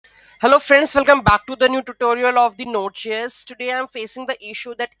Hello friends, welcome back to the new tutorial of the Node.js. Today I am facing the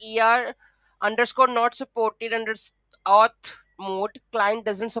issue that ER underscore not supported under auth mode client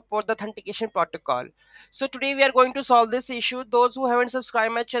doesn't support the authentication protocol. So today we are going to solve this issue. Those who haven't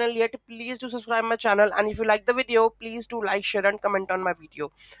subscribed my channel yet, please do subscribe my channel, and if you like the video, please do like, share and comment on my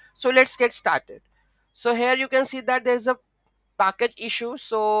video. So let's get started. So here you can see that there is a package issue.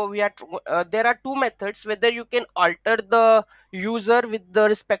 So there are two methods, whether you can alter the user with the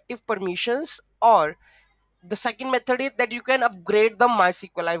respective permissions, or the second method is that you can upgrade the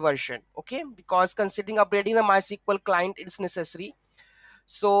MySQL version. Okay, because considering upgrading the MySQL client is necessary.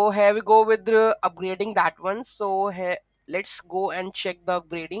 So here we go with the upgrading that one. So here let's go and check the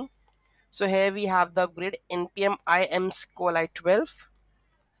upgrading. So here we have the upgrade npm imsqli 12.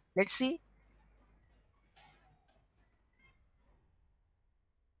 Let's see.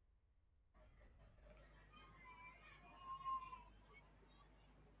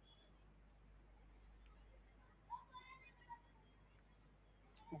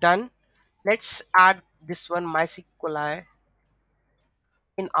 Done. Let's add this one MySQL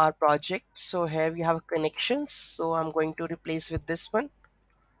in our project. So here we have connections, so I'm going to replace with this one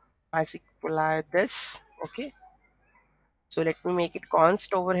MySQL this. Okay, so let me make it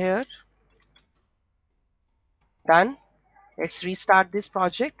const over here. Done. Let's restart this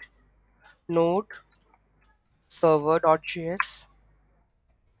project. Node server.js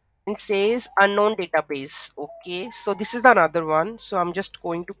and says unknown database. Okay, so this is another one, so I'm just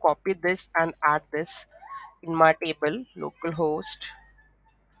going to copy this and add this in my table localhost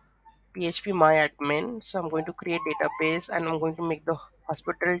php myadmin. So I'm going to create database and I'm going to make the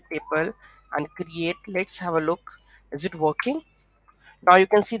hospital table and create. Let's have a look. Is it working? Now you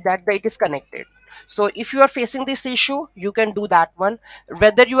can see that it is connected. So if you are facing this issue, you can do that one.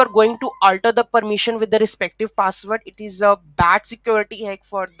 Whether you are going to alter the permission with the respective password, it is a bad security hack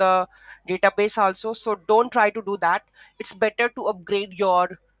for the database also, so don't try to do that. It's better to upgrade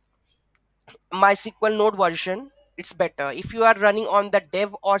your MySQL node version. It's better if you are running on the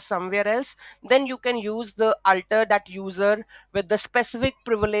dev or somewhere else, then you can use the alter that user with the specific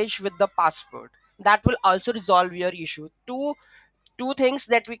privilege with the password. That will also resolve your issue. Two things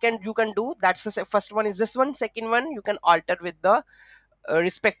that you can do. That's the first one is this one. Second one, you can alter with the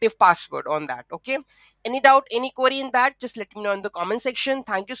respective password on that. Okay, any doubt, any query in that, just let me know in the comment section.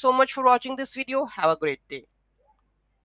 Thank you so much for watching this video. Have a great day.